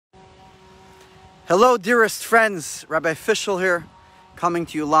Hello, dearest friends. Rabbi Fishel here, coming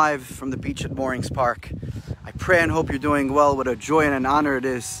to you live from the beach at Moorings Park. I pray and hope you're doing well. What a joy and an honor it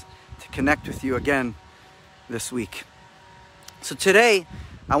is to connect with you again this week. So today,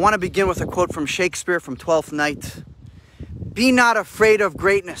 I want to begin with a quote from Shakespeare from Twelfth Night. Be not afraid of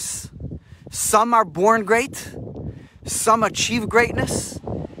greatness. Some are born great, some achieve greatness,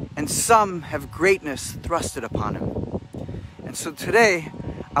 and some have greatness thrusted upon him. And so today,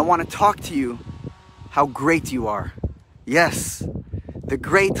 I want to talk to you how great you are. Yes, the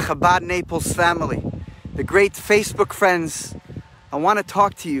great Chabad Naples family, the great Facebook friends. I want to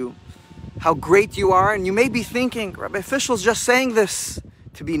talk to you how great you are. And you may be thinking, Rabbi Fishel's just saying this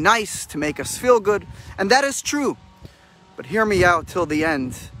to be nice, to make us feel good. And that is true. But hear me out till the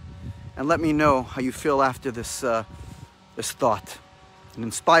end and let me know how you feel after this thought. It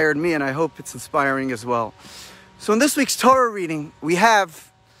inspired me, and I hope it's inspiring as well. So in this week's Torah reading, we have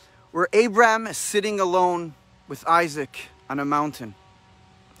where Abraham is sitting alone with Isaac on a mountain.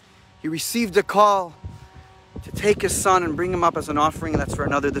 He received a call to take his son and bring him up as an offering. That's for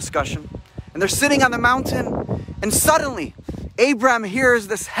another discussion. And they're sitting on the mountain, and suddenly Abraham hears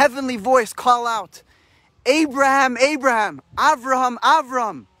this heavenly voice call out, Abraham, Abraham, Avraham,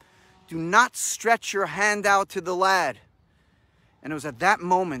 Avram, do not stretch your hand out to the lad. And it was at that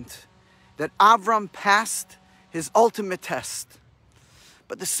moment that Avram passed his ultimate test.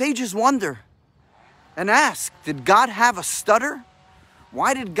 But the sages wonder and ask, did God have a stutter?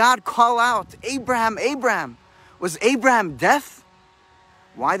 Why did God call out, Abraham, Abraham? Was Abraham deaf?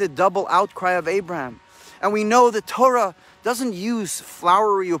 Why the double outcry of Abraham? And we know the Torah doesn't use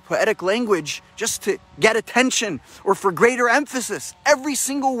flowery or poetic language just to get attention or for greater emphasis. Every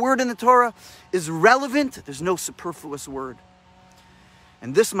single word in the Torah is relevant. There's no superfluous word.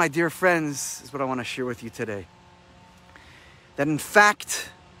 And this, my dear friends, is what I want to share with you today. That in fact,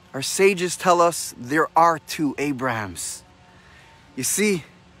 our sages tell us there are two Abrahams. You see,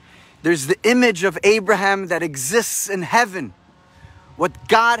 there's the image of Abraham that exists in heaven. What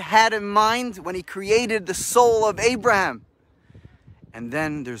God had in mind when he created the soul of Abraham. And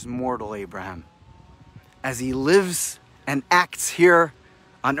then there's mortal Abraham, as he lives and acts here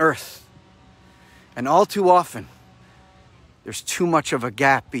on earth. And all too often, there's too much of a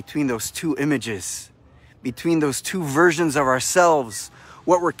gap between those two images, between those two versions of ourselves,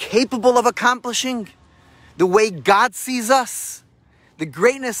 what we're capable of accomplishing, the way God sees us, the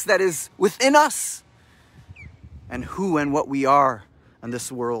greatness that is within us, and who and what we are in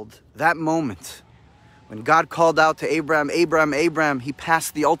this world. That moment, when God called out to Abraham, Abraham, Abraham, he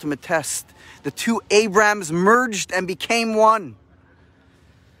passed the ultimate test. The two Abrahams merged and became one.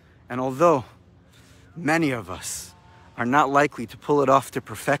 And although many of us are not likely to pull it off to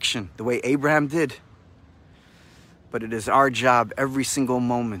perfection the way Abraham did, but it is our job every single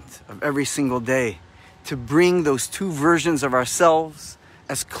moment of every single day to bring those two versions of ourselves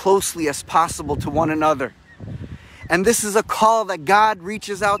as closely as possible to one another. And this is a call that God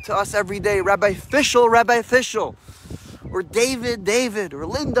reaches out to us every day. Rabbi Fishel, or David, or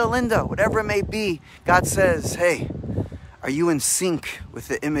Linda, whatever it may be. God says, hey, are you in sync with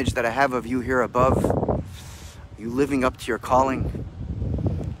the image that I have of you here above? Are you living up to your calling?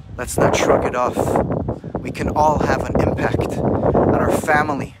 Let's not shrug it off. We can all have an impact on our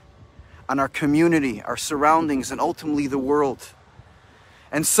family, on our community, our surroundings, and ultimately the world.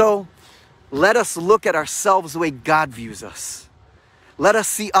 And so, let us look at ourselves the way God views us. Let us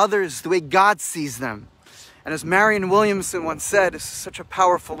see others the way God sees them. And as Marion Williamson once said, this is such a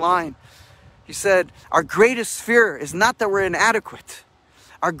powerful line. He said, our greatest fear is not that we're inadequate.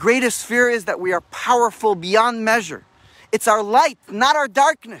 Our greatest fear is that we are powerful beyond measure. It's our light, not our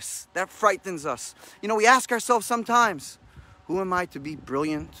darkness, that frightens us. You know, we ask ourselves sometimes, who am I to be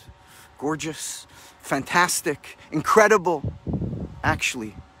brilliant, gorgeous, fantastic, incredible?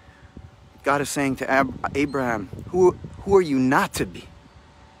 Actually, God is saying to Abraham, who are you not to be?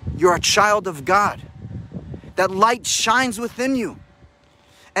 You're a child of God. That light shines within you.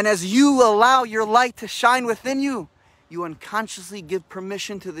 And as you allow your light to shine within you, you unconsciously give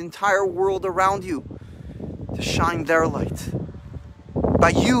permission to the entire world around you to shine their light. By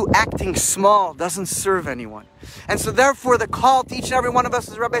you acting small doesn't serve anyone. And so therefore the call to each and every one of us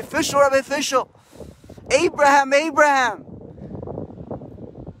is Rabbi Fishel, Abraham, Abraham.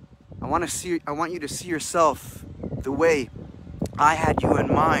 I want you to see yourself the way I had you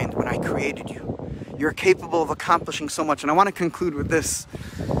in mind when I created you. You're capable of accomplishing so much. And I want to conclude with this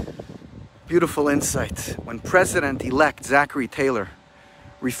beautiful insight. When President-elect Zachary Taylor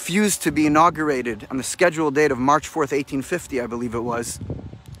refused to be inaugurated on the scheduled date of March 4th, 1850, I believe it was,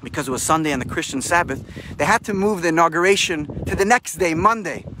 because it was Sunday and the Christian Sabbath, they had to move the inauguration to the next day,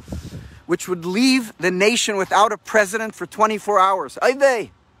 Monday, which would leave the nation without a president for 24 hours. Ay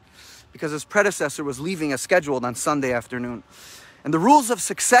vey! Because his predecessor was leaving as scheduled on Sunday afternoon. And the rules of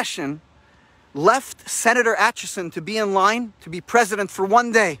succession left Senator Atchison to be in line to be president for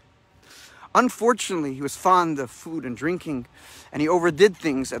one day. Unfortunately, he was fond of food and drinking, and he overdid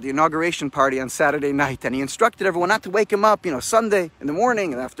things at the inauguration party on Saturday night. And he instructed everyone not to wake him up, Sunday in the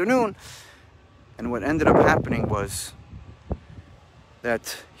morning, in the afternoon. And what ended up happening was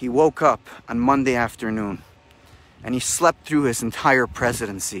that he woke up on Monday afternoon, and he slept through his entire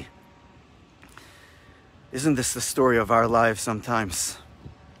presidency. Isn't this the story of our lives sometimes?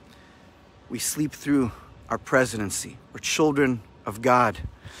 We sleep through our presidency. We're children of God.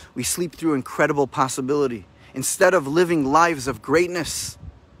 We sleep through incredible possibility. Instead of living lives of greatness,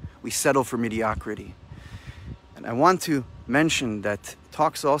 we settle for mediocrity. And I want to mention that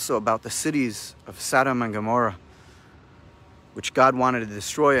talks also about the cities of Sodom and Gomorrah, which God wanted to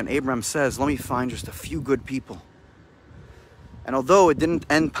destroy. And Abraham says, let me find just a few good people. And although it didn't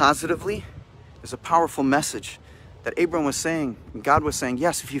end positively, there's a powerful message that Abraham was saying, and God was saying,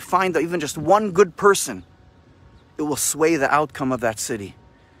 yes, if you find even just one good person, it will sway the outcome of that city.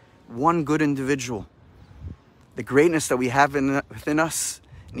 One good individual. The greatness that we have within us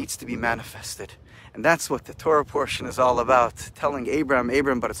needs to be manifested. And that's what the Torah portion is all about. Telling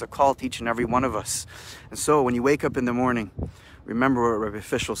Abraham, but it's a call to each and every one of us. And so when you wake up in the morning, remember what Rabbi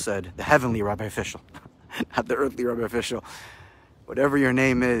Fishel said, the heavenly Rabbi Fishel, not the earthly Rabbi Fishel. Whatever your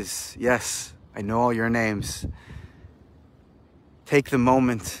name is, yes, I know all your names. Take the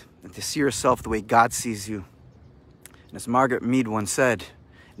moment and to see yourself the way God sees you. And as Margaret Mead once said,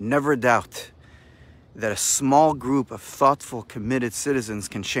 never doubt that a small group of thoughtful, committed citizens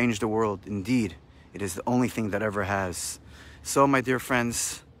can change the world. Indeed, it is the only thing that ever has. So, my dear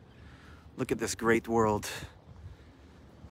friends, look at this great world.